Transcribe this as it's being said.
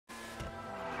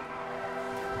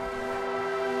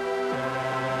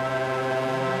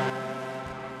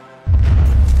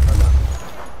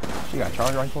got a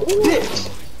charge rifle?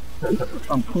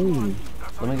 I'm clean.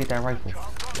 Let me get that rifle.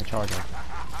 The charge rifle.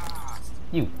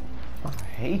 You. I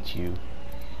hate you.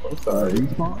 I'm sorry.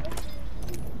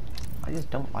 I just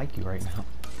don't like you right now.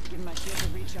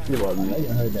 You love me.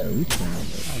 I heard that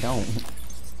respawn. I don't.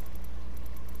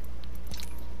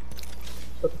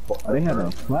 Oh, they had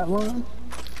a flat line?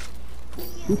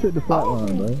 Who took the flat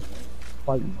line, bro?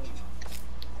 Fighting.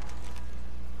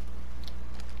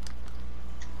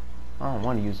 I don't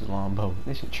want to use the longbow.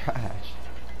 This is trash.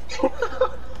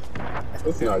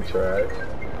 It's not trash.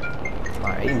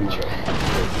 My aim is trash.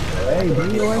 Hey,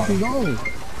 bring your asses on.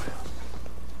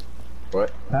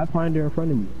 What? Pathfinder in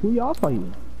front of me. Who y'all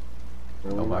fighting?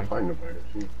 Nobody. Find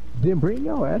nobody. Then bring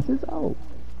your asses out.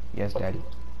 Yes, daddy.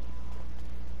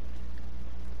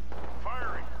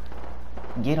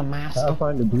 Get a master.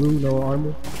 Pathfinder blue, no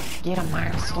armor. Get a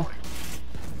master.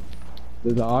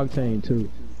 There's an octane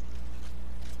too.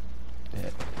 Yeah.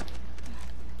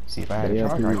 See, if I had a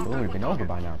charge rifle, it would have been over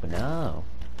by now, but no.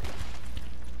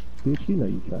 Bitch, you know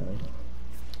you try.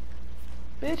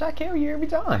 Bitch, I carry you every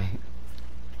time.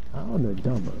 I don't know,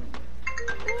 dumber.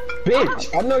 Bitch!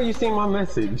 I know you seen my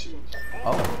message.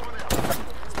 Oh.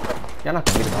 Y'all not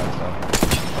gonna get about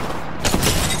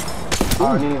it,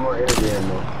 I need more energy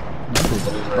ammo.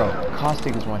 bro.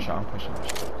 Caustic is one shot. I'm pushing.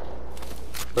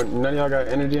 But none of y'all got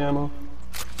energy ammo?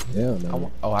 Hell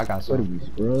no. Oh, I got What are some. we,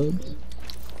 scrubs?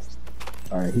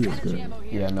 Alright, he is good.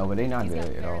 Yeah, no, but they not good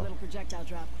at all.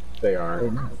 They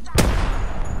aren't.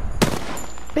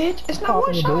 Bitch, it's not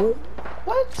one shot.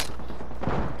 What?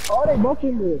 Oh, they both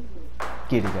in there.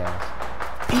 Get his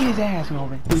ass. Eat his ass,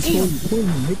 Melvin. Eat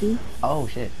him. Oh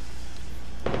shit.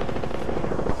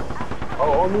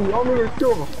 Oh, on me, let's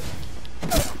kill him.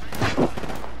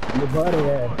 Your body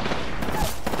ass.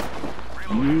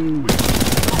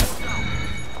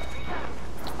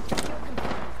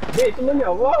 Bitch, leave me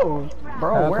alone.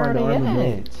 Bro, where are they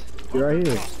at? You're right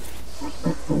here.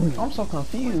 I'm so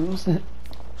confused.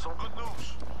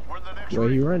 Where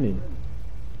he running?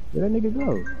 Where that nigga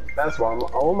go? That's why I'm.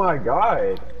 Oh my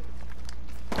god.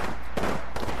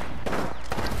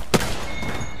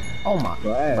 Oh my.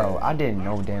 Bro, I did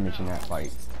no damage in that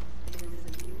fight.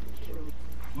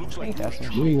 Ain't that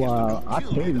some shit? Meanwhile, I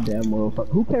carried that motherfucker.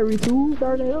 Who carries who,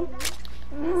 Darnell?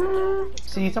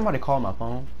 See, somebody called my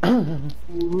phone.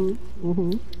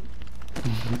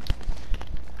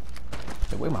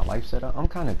 The way my life's set up, I'm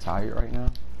kind of tired right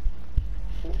now.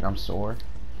 And I'm sore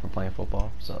from playing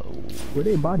football, so... Where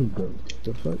they bodies go?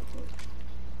 The fuck?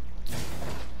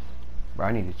 Bro,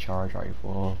 I need a charge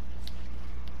rifle.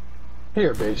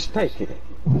 Here, bitch, take it.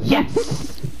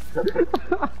 Yes!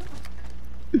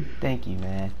 Thank you,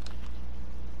 man.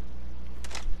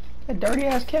 That dirty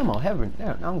ass camo, heaven.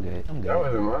 No, I'm good. I'm good. That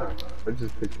wasn't mine. I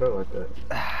just picked it up like that.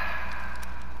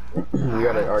 You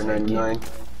got an R99?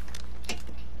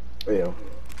 Oh, yeah.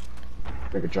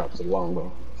 Nigga drops a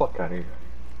longbow. Fuck out of here.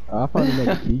 I found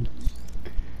another key.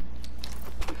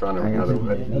 You found another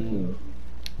weapon.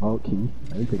 Oh, key.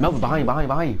 Melvin,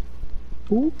 behind you.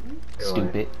 Who?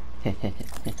 Stupid.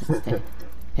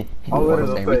 I'll let him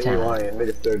say you lying.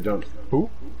 Nigga still jumps. Who?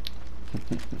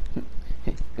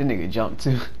 This nigga jumped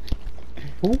too.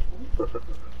 Who?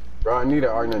 Bro, I need an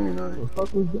R99. What the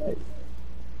fuck was that?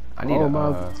 I need a,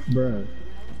 bruh.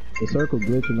 The circle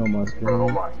glitching on my screen. Oh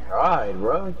my god,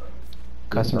 bro.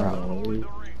 cuss her out.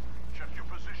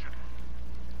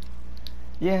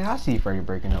 Yeah, I see Freddy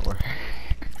breaking up with her.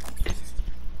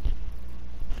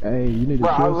 Hey, you need to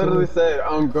Bro, I literally said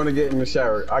I'm gonna get in the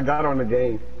shower. I got on the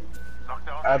game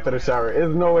after the shower.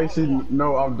 There's no way she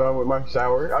know I'm done with my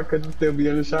shower. I could still be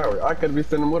in the shower. I could be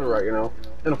sitting with her right now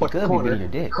in the fucking corner, your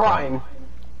dick, crying.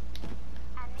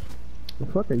 The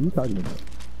fuck are you talking about?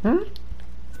 Hmm?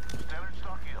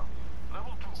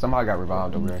 Somebody got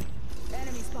revived over there.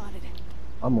 Enemy spotted.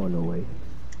 I'm on the way.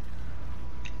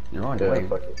 You're on the way.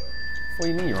 Fuck it. What do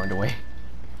you mean you're on the way?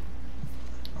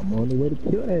 I'm on the way to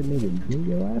kill that nigga. Bring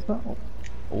your ass out.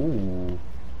 Ooh.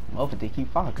 Motherfucker think you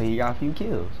fought cause you got a few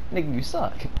kills. Nigga, you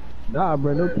suck. Nah,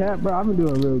 bro, no cap, bro. I've been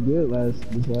doing real good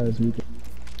this last weekend.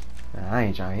 Nah, I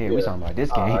ain't trying to hear. We talking about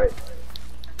this game. Right.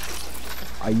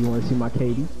 You wanna see my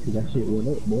KD? Cause that shit went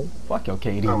up, boy. Fuck your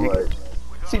KD, I'm nigga.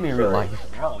 like, See me in real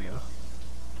life.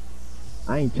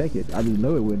 I ain't check it. I just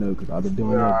know it went up cause I've been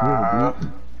doing that good,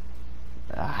 dude.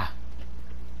 Ah.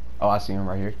 Oh, I see him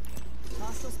right here.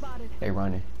 Hostile spotted. They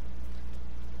running.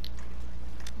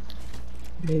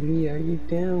 baby, are you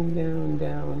down, down,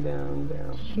 down, down,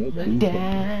 down?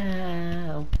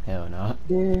 Down. Hell no.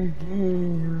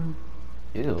 Down.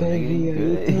 Ew, Baby, nigga, are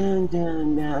you good. down,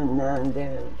 down, down, down,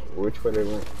 down? Which way they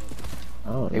went?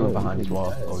 I don't They know. went behind this wall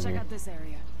Let's over check here. out this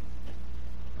area.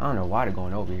 I don't know why they're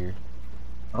going over here.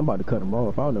 I'm about to cut them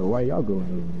off. I don't know why y'all going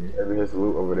over there. Maybe there's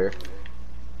loot over there.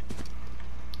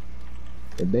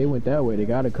 If they went that way, they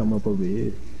gotta come up over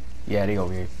here. Yeah, they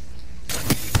over here.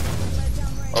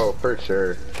 Oh, for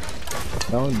sure.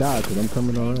 Don't die, cause I'm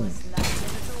coming around.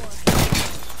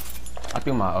 I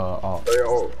threw my off.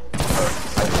 Oh,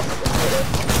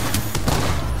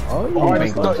 Oh, I yeah.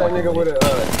 just stuck that nigga with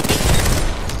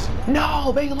a,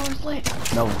 No, Bangalore's lit.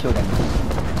 No, kill that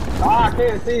nigga. I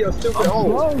can't see your stupid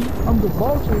hole. I'm the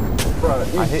vulture. Bro,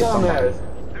 you I hit somebody.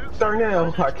 dumbass.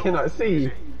 Darnell, I cannot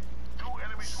see.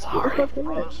 Sorry.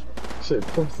 Shit,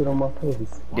 posted on my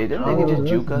face. Did them nigga just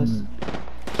juke us?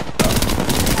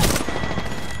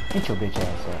 Get your bitch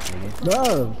ass up, nigga.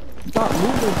 No, stop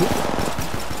moving.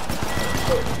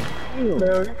 Damn,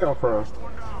 Where you come from?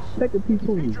 take a piece of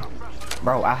me.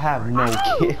 Bro, I have no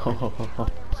kill.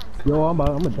 Yo, I'm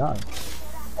gonna die.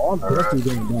 Oh, I'm definitely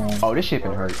gonna die. Oh, this shit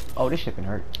been hurt. Oh, this shit been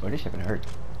hurt. Oh, this shit been hurt.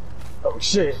 Oh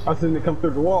shit, I seen it come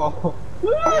through the wall.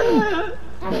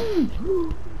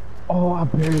 Oh, I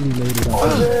barely made it out.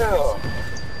 Oh yeah.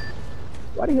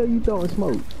 Why the hell you throwing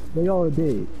smoke? They all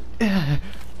dead.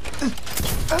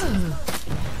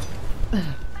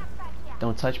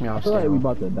 Don't touch me, I'm I feel like we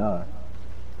still. about to die.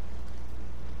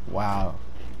 Wow.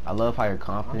 I love how your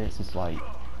confidence is like,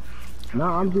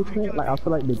 Nah, I'm just saying, like, I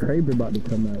feel like the Kraber about to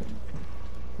come out.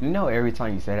 you know, every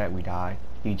time you say that we die,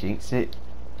 you jinx it.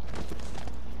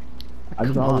 I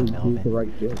just Come on, always do Melvin. the right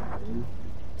shit.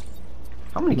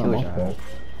 How many It's not kills my y'all have? fault.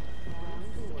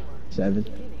 7.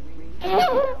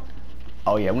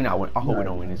 Oh yeah, we not win. I hope we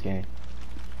don't win this game.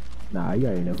 Nah, you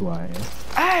already know who I am.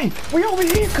 Hey, we over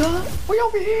here, cuz. We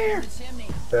over here.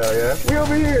 Hell yeah. We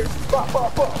over here.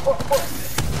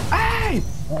 Hey,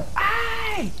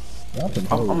 hey.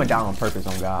 I'm gonna die on purpose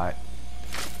on God.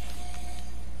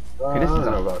 I this is don't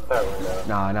know about that right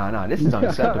now. Nah. This is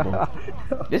unacceptable.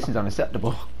 This is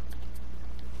unacceptable.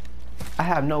 I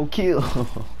have no kills.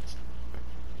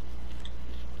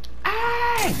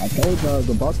 Hey, I told y'all I was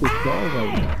about to start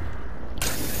right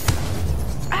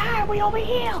now. hey, we over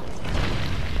here.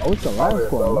 Oh, it's the last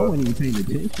squad. I wasn't even paying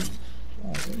attention.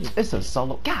 It's a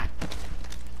solo. God.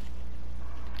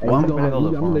 Hey, Well, I'm I'm gonna go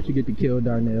look for gonna him. let you get the kill,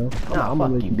 Darnell. Nah, I'm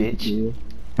gonna fuck let you, get the bitch. kill.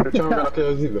 But you don't got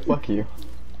kills either. Fuck you.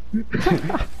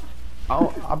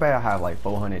 I bet I have like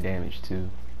 400 damage too.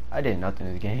 I did nothing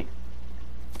in the game.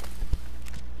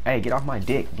 Hey, get off my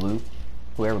dick, Blue.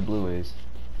 Whoever Blue is.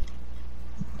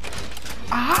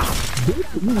 Ah!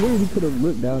 Bitch, you literally could have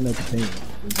looked down at the thing.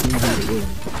 And seen who it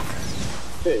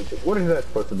was. Hey, what is that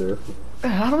supposed to do?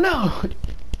 I don't know.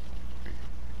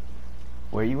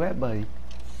 Where you at, buddy?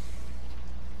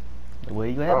 Where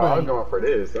you at, Oh, I was buddy? going for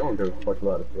this. I don't give a fuck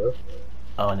about it, bro.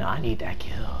 Oh no, I need that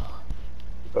kill.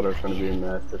 Thought I was gonna be a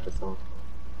master for something.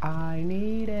 I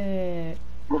need it.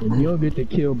 If you don't get the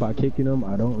kill by kicking them,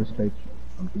 I don't respect you.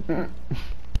 I'm just saying.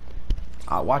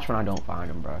 Watch when I don't find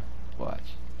him, bro. Watch.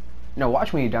 No,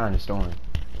 watch when you die in the storm.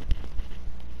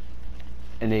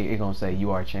 And they gonna say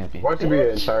you are a champion. Why don't you be an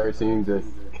entire team just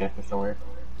camping somewhere?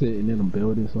 Sitting in a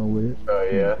building somewhere. Oh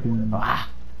yeah. Ah,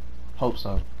 hope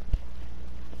so.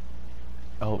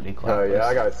 I hope they clap. Oh yeah, us.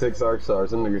 I got 6 arc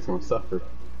stars. Them niggas gonna suffer.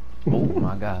 Oh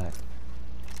my god.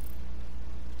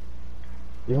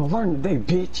 You gonna learn today,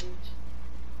 bitch.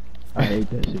 I hate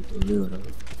that shit for real though.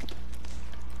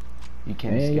 You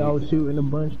can't And escape. y'all shooting a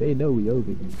bunch, they know we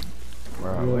over here.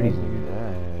 Bro, where these niggas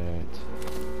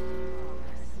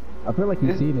at? I feel like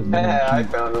you've seen this man. Yeah, I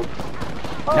found them.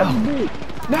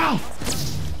 No!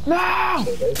 No!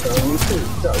 They found me too.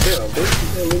 Goddamn, bitch. You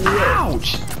can't leave me up. Ouch!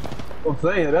 I'm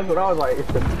saying, that's what I was like.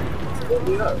 Let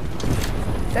me up.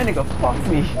 That nigga fucked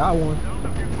me. Got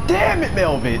one. Damn it,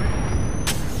 Melvin!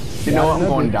 You know what? I'm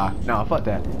going to die. Nah, fuck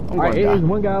that. I'm Alright, going to there's die.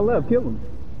 one guy left. Kill him.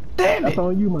 Damn That's it!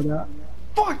 on you, my guy.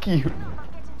 Fuck you!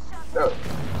 No.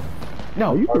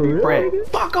 No, you for real, Fred, nigga?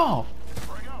 fuck off!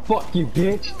 Fuck you,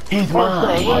 bitch. He's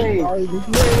mine!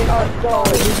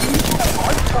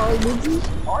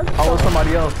 Oh, it's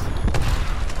somebody else.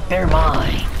 They're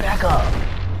mine. Back up.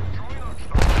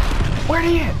 Where'd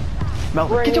he at?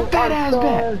 Melvin, get your fat ass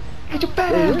back! Get your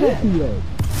fat ass back!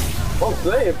 I'm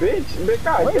saying, bitch. Big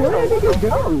guy. Wait, where did nigga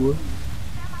go?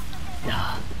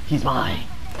 Nah, he's mine.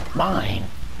 Mine.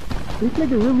 This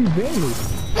nigga really vanished.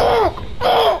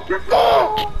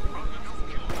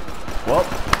 Well,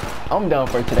 I'm done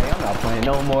for today. I'm not playing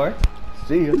no more.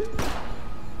 See ya.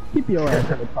 Keep your ass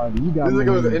at the party. You got This me.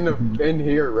 nigga was in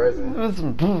here resin. That's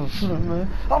some bullshit, man.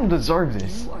 I don't deserve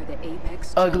this. You are the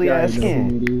apex. Ugly You ass already know skin.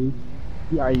 who it is.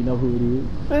 You already know who it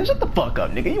is. Man, shut the fuck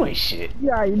up, nigga. You ain't shit. You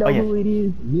already know Oh, yeah. who it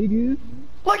is, niggas.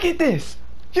 Look at this.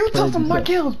 You took some of my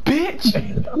kills, bitch.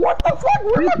 What the fuck?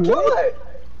 Where'd my Bitch, kill what? at?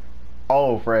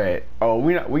 Oh, Fred. Oh,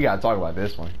 we gotta talk about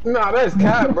this one. Nah, that's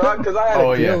cap, bro. Cause I had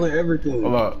Oh, a kill yeah. and everything.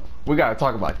 Look, we gotta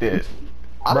talk about this.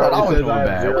 I Bro, thought I it was says doing had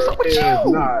bad. 0 What's up with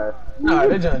kills. you? Nah,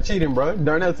 they just cheating, bro.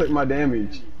 Darnell took my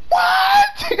damage.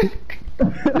 What?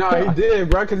 Nah, he did,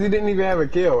 bro, cause he didn't even have a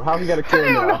kill. How he got a kill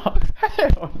Hell now? no.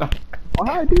 Hell no. Oh,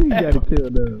 how do you got a kill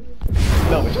though?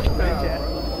 No, but you can chat.